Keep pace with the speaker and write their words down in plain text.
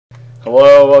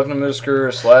Hello, welcome to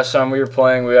Moosegroosegames. Last time we were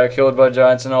playing, we got killed by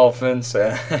giants and elephants,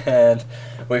 and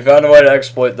we found a way to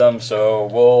exploit them, so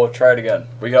we'll try it again.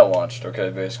 We got launched, okay,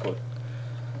 basically.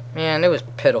 Man, it was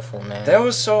pitiful, man. It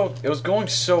was going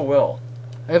so well.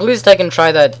 At least I can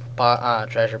try that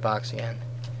treasure box again.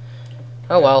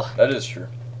 Oh well. That is true.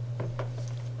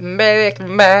 Back.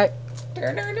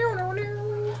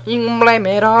 You can blame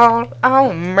it all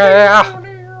on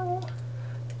me.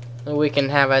 We can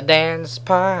have a dance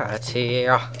party.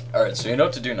 Alright, so you know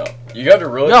what to do now. You gotta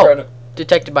really try to...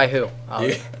 Detected by who?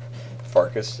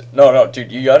 Farkas. No,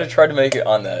 dude, you gotta try to make it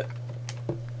on that.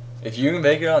 If you can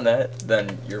make it on that,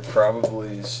 then you're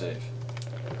probably safe.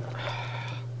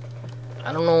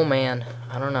 I don't know, man.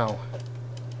 I don't know.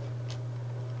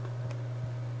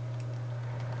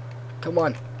 Come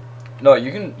on. No,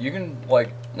 you can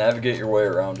like navigate your way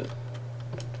around it.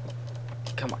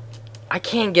 Come on. I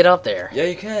can't get up there. Yeah,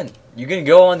 you can. You can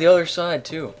go on the other side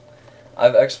too.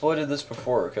 I've exploited this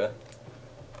before, okay?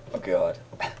 Oh god.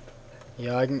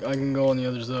 Yeah, I can go on the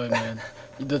other side, man.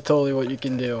 That's totally what you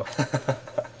can do.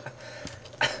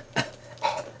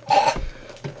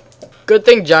 Good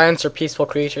thing giants are peaceful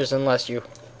creatures unless you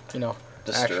know,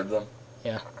 disturb them.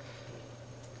 Yeah.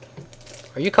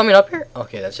 Are you coming up here?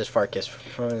 Okay, that's just Farkas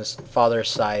from his father's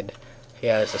side. He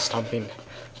has a stumping.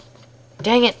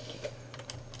 Dang it!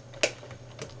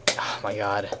 Oh my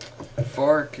god.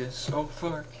 Farkas, oh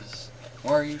Farkas,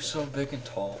 why are you so big and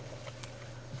tall?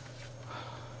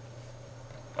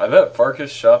 I bet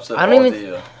Farkas shops at I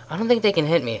don't think they can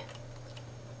hit me.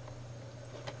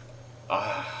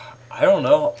 I don't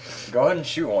know. Go ahead and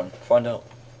shoot one. Find out.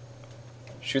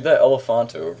 Shoot that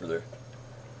elephanto over there.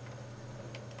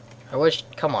 I wish.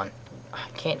 Come on. I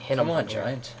can't hit him. Come on,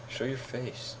 giant. Show your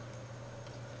face.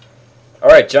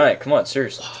 Alright, giant. Come on,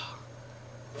 seriously.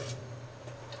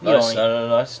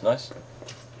 Nice, nice.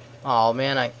 Oh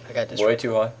man, I got this. Way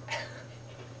too high.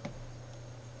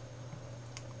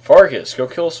 Farkas, go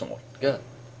kill someone. Go.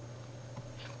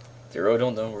 Zero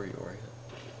don't know where you are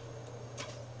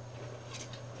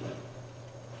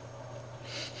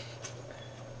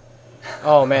yet.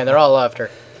 Oh man, they're all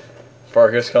after.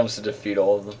 Farkas comes to defeat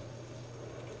all of them.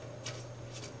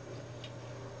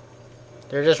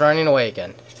 They're just running away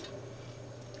again.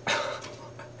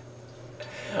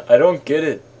 I don't get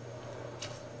it.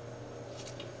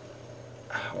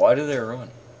 Why do they run?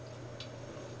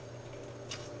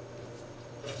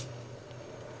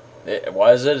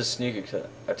 Why is that a sneak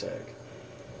attack?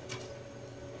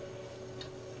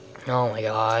 Oh my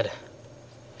god.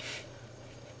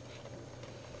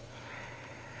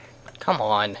 Come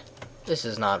on. This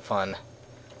is not fun.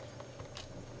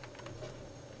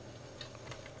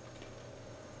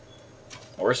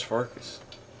 Where's Farkas?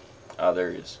 Ah,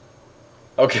 there he is.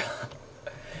 Okay.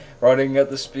 Running at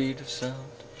the speed of sound.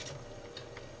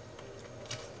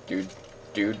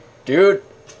 Dude.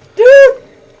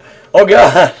 Oh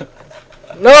god!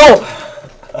 No!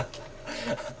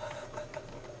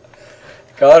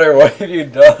 Connor, what have you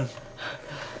done?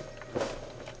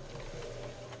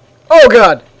 Oh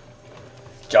god!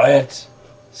 Giant!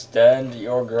 Stand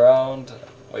your ground.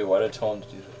 Wait, why did I tell him to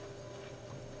do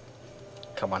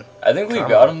that? Come on. I think we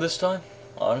got him this time,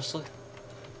 honestly.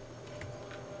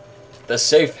 The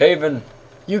safe haven.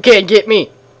 You can't get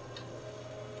me!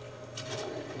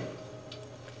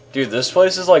 Dude, this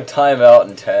place is like timeout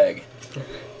and tag.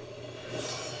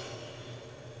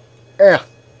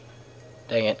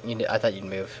 Dang it, I thought you'd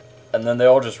move. And then they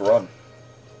all just run.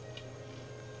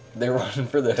 They run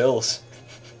for the hills.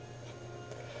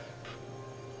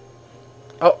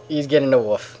 Oh, he's getting a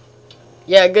woof.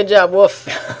 Yeah, good job, woof.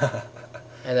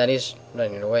 And then he's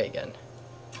running away again.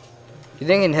 You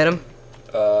think you can hit him?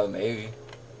 Maybe.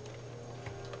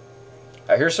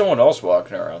 I hear someone else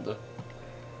walking around though.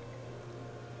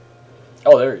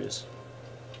 Oh, there he is.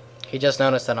 He just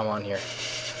noticed that I'm on here.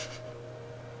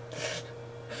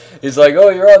 He's like, oh,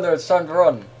 you're on there, it's time to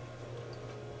run.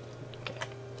 Okay.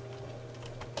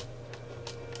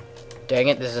 Dang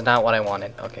it, this is not what I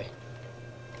wanted. Okay.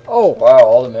 Oh, wow,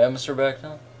 all the mammoths are back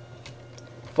now?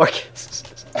 Farkas.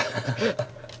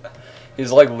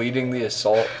 He's like leading the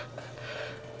assault.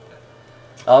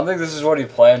 I don't think this is what he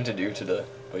planned to do today,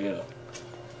 but you know.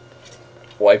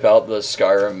 Wipe out the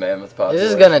Skyrim mammoth population.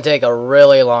 This is gonna take a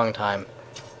really long time.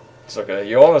 It's okay.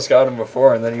 You almost got him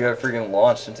before, and then you got freaking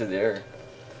launched into the air.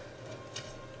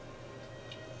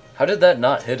 How did that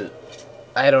not hit it?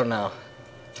 I don't know.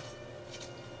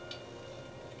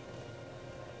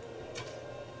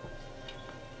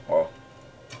 Wow.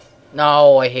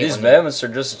 No, I hate these mammoths are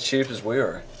just as cheap as we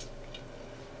are.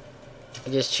 I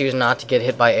just choose not to get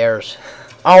hit by airs.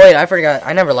 Oh wait, I forgot.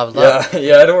 I never leveled up.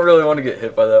 Yeah, I don't really want to get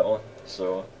hit by that one.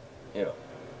 So Yeah.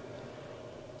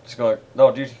 Just go like,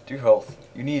 no, do health.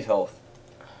 You need health.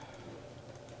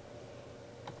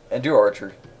 And do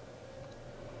archery.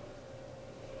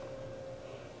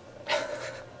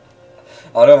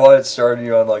 I don't know why it started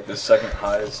you on like the second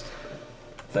highest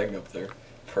thing up there.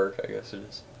 Perk, I guess it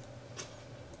is.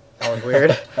 That was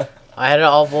weird. I had it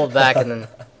all pulled back and then...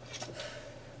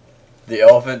 The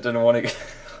elephant didn't want to get...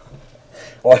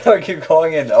 Why do I keep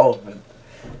calling it an elephant?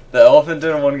 The elephant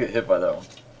didn't want to get hit by that one.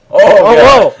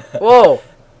 Oh, whoa! Whoa!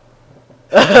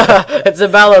 It's a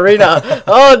ballerina.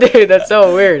 Oh, dude, that's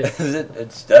so weird.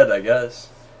 It's dead, I guess.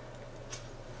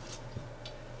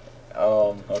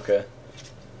 Okay.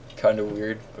 Kind of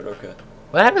weird, but okay.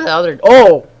 What happened to the other...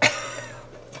 Oh!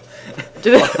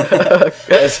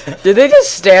 Did they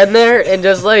just stand there and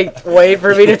just, like, wait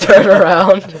for me to turn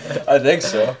around? I think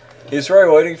so. He's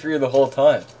probably waiting for you the whole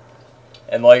time.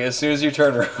 And, like, as soon as you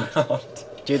turn around...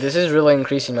 Dude, this is really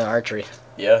increasing my archery.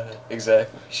 Yeah,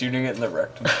 exactly. Shooting it in the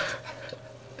rectum.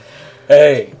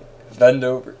 Hey, bend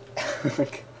over.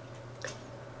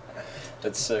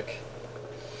 That's sick.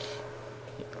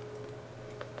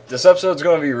 This episode's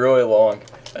gonna be really long,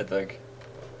 I think.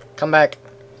 Come back.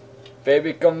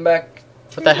 Baby, come back.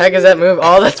 What the heck is that move?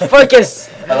 Oh, that's Focus!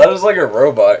 I thought it was like a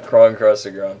robot crawling across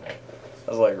the ground.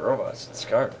 I was like, robots, it's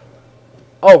Skyrim.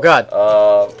 Oh, God.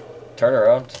 Turn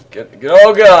around. Get,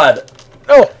 oh, God!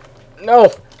 No!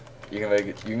 No! You can make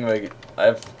it. You can make it. I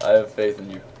have faith in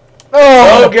you.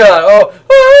 Oh, Oh, God!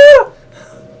 Oh!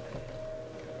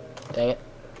 Dang it.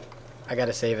 I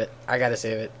gotta save it. I gotta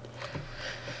save it.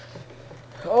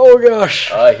 Oh,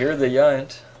 gosh. I hear the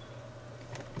giant.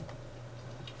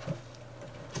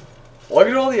 Look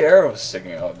at all the arrows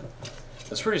sticking out.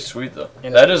 That's pretty sweet, though. You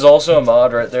know, That is also a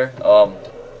mod right there.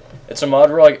 It's a mod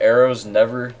where, like, arrows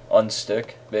never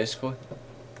unstick, basically.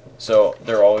 So,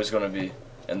 they're always going to be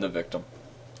in the victim.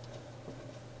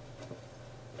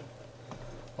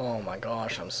 oh, my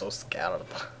gosh. I'm so scared.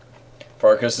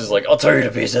 Farkas is like, I'll tear you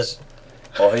to pieces.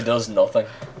 Well, he does nothing.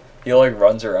 He, like,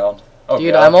 runs around. Oh,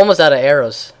 Dude, God. I'm almost out of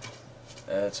arrows.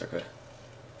 It's okay.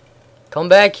 Come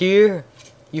back here.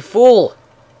 You fool.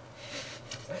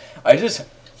 I hate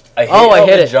Oh, I how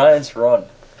hit the it. Giants run.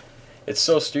 It's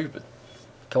so stupid.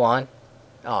 Come on.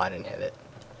 Oh, I didn't hit it.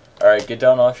 Alright, get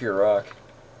down off your rock.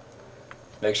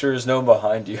 Make sure there's no one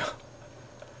behind you.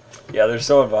 Yeah, there's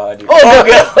someone behind you. Oh,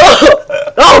 God.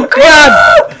 Oh,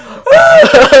 God.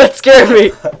 That scared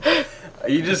me.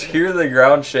 You just hear the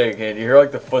ground shaking and you hear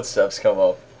like the footsteps come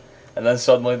up. And then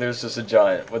suddenly there's just a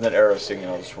giant with an arrow sticking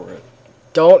out his forehead.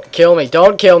 Don't kill me.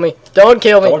 Don't kill me. Don't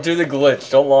kill me. Don't do the glitch.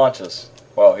 Don't launch us.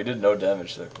 Wow, he did no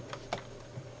damage there.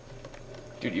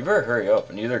 Dude, you better hurry up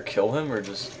and either kill him or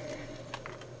just...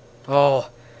 Oh,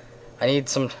 I need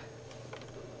some...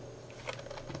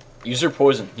 Use your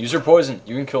poison. Use your poison.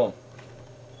 You can kill him.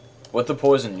 With the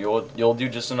poison, you'll do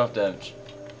just enough damage.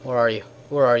 Where are you?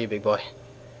 Where are you, big boy?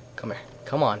 Come here.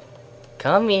 Come on.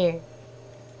 Come here.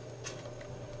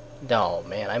 No,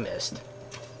 man, I missed.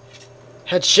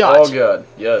 Headshot. Oh, God.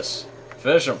 Yes.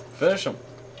 Finish him. Finish him.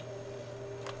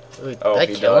 Ooh, did Oh, I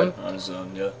he kill died him? on his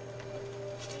own, yeah.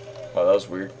 Wow, that was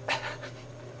weird.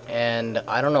 And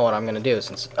I don't know what I'm gonna do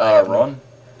since I have Run?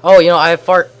 Oh, you know, I have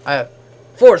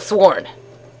fourth sworn.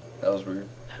 That was weird.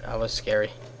 That was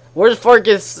scary. Where's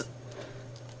Farkas?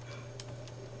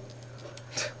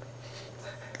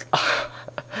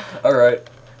 Alright.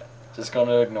 Just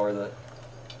gonna ignore that.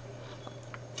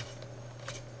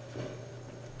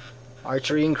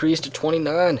 Archery increased to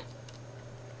 29.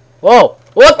 Whoa!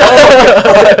 What the?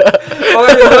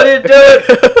 What are you doing?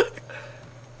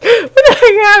 What the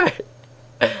heck happened?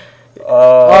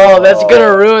 Oh, Oh, that's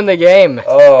gonna ruin the game.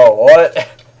 Oh, what?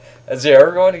 Is he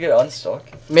ever going to get unstuck?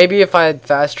 Maybe if I had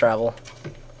fast travel.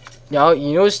 No,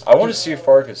 you know. I want to see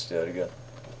Farkas do it again.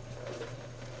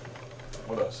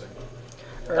 What else?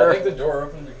 I think the door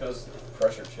opened because the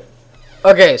pressure changed.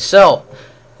 Okay, so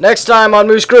next time on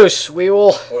Moose Goose, we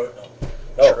will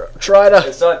No, try to.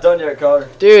 it's not done yet, Connor.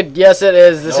 Dude, yes, it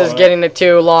is. This No, is no. getting it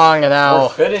too long We're now.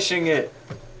 finishing it.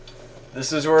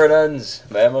 This is where it ends,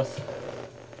 Mammoth.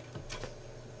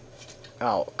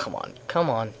 Oh, come on, come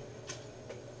on.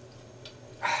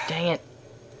 Dang it!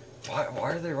 Why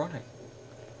are they running?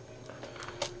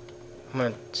 I'm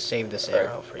gonna save this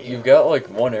arrow for you. You've got like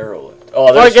one arrow left.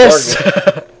 Oh, there's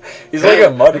Farkas. He's like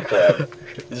a mud crab.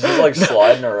 He's just like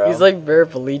sliding around. He's like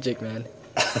paraplegic, man.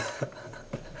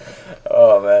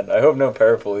 Oh man, I hope no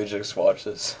paraplegics watch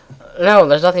this. No,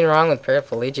 there's nothing wrong with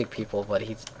paraplegic people, but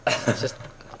he's just.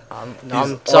 I'm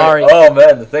He's sorry. Like, oh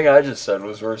man, the thing I just said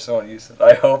was worse than what you said.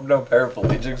 I hope no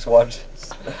paraplegics watch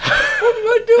this. What am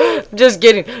I doing? Just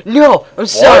kidding. No, I'm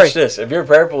sorry. Watch this. If you're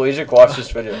paraplegic, watch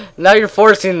this video. Now you're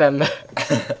forcing them.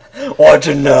 Watch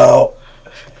it now.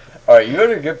 Alright, you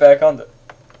better get back on the...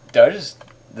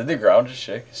 Did the ground just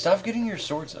shake? Stop getting your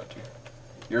swords out, dude.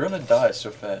 You're gonna die so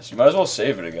fast. You might as well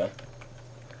save it again.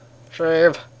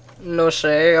 Save. No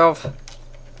save.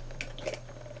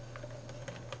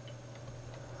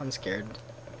 I'm scared.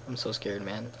 I'm so scared,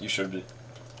 man. You should be.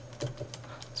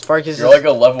 Sparkus You're like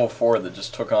a level 4 that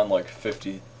just took on like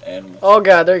 50 animals. Oh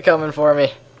god, they're coming for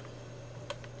me.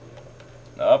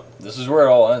 Nope. This is where it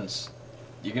all ends.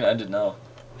 You can end it now.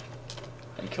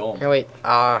 And kill them. Here, wait.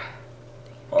 Wow.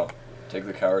 Take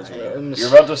the cowards way out. I'm You're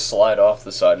about to slide off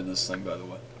the side of this thing, by the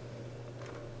way.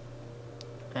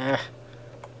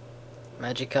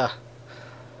 Magica.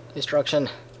 Destruction.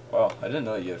 Wow, I didn't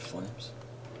know you had flames.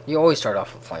 You always start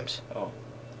off with flames. Oh.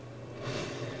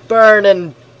 Burn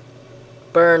and...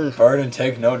 Burn. Burn and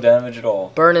take no damage at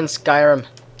all. Burn in Skyrim.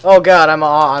 Oh god,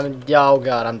 oh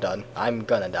god, I'm done. I'm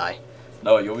gonna die.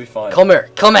 No, you'll be fine. Come here.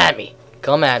 Come at me.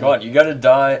 Come at me. Come on, you gotta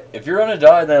die. If you're gonna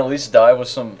die, then at least die with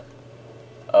some,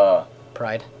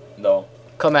 Pride. no.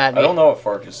 Come at me. I don't know what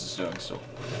Farkas is doing still.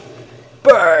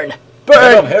 Burn!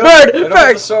 Burn! Hit him, Burn! hit him with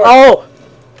Burn! the sword. Oh!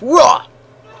 Raw!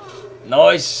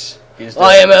 Nice! He's dead.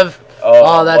 I am a...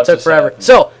 Oh, that what took just forever. happened?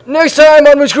 So, next time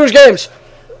on Moosegroosegames,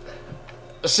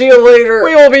 See you later!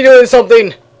 we will be doing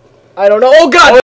something. I don't know. Oh god!